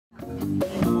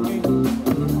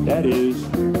That is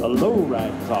a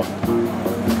low-ride coffee.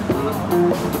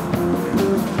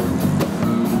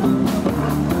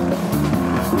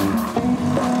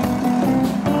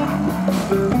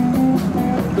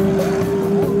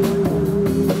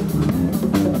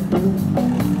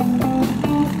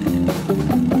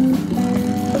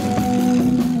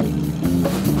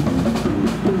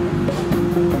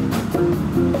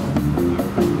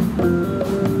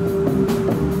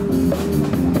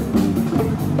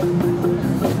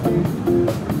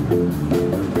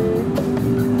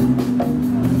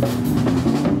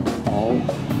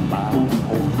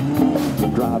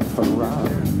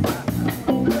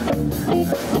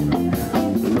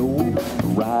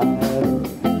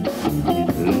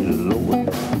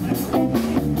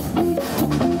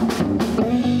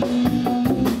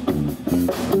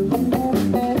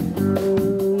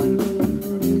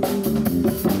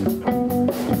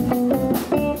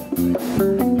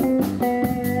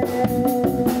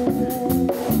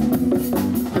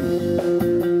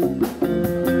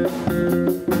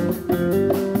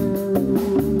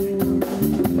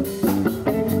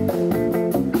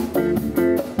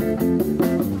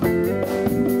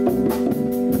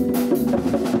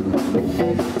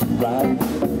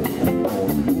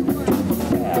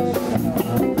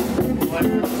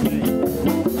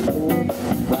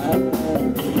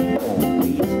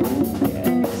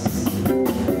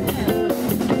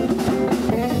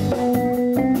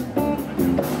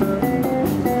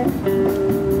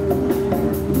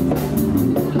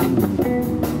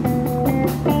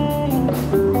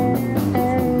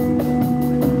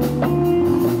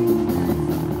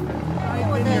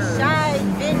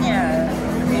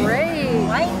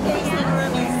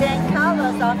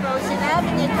 Off Ocean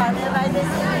Avenue, Carmel by the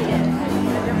sea.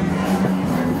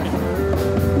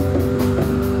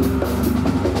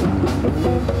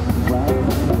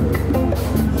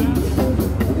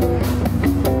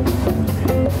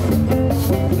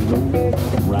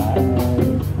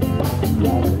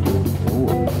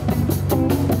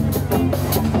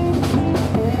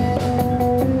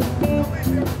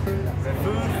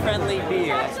 Food-friendly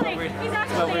beer.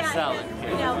 That's what we're selling.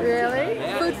 Really?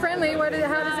 Yeah. Food friendly?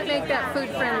 How does it make that food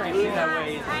friendly? That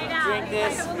way, drink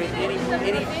this with any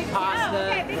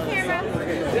pasta,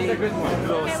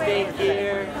 little steak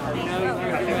here, you know.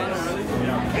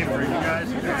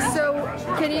 So,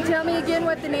 can you tell me again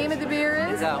what the name of the beer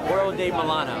is? It's Oro de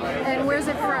Milano. And where's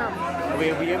it from? We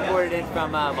imported it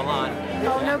from Milan.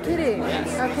 Oh, no kidding.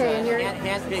 Yes. Okay, and your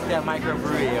hand-picked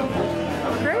microbrewery.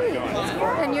 Great.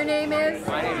 And your name is?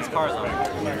 My name is Carlo.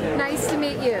 Nice to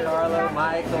meet you. Carlo,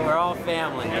 Michael, we're all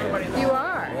family here. You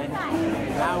are. And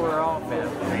now we're all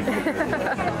family.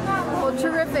 Well,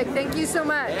 terrific. Thank you so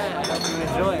much. Yeah, I hope you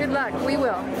enjoy. Good luck. We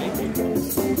will.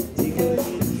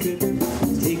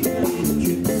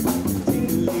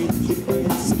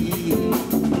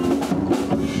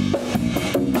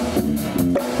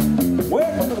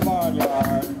 Welcome to the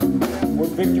Barnyard. We're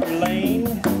Victory Lane.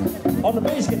 On the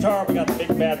bass guitar, we got the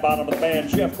big bad bottom of the band,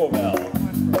 Jeff Covell.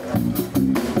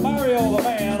 Mario the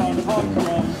man on top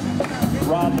drums.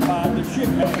 Rod the chick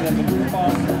man, and the group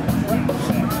on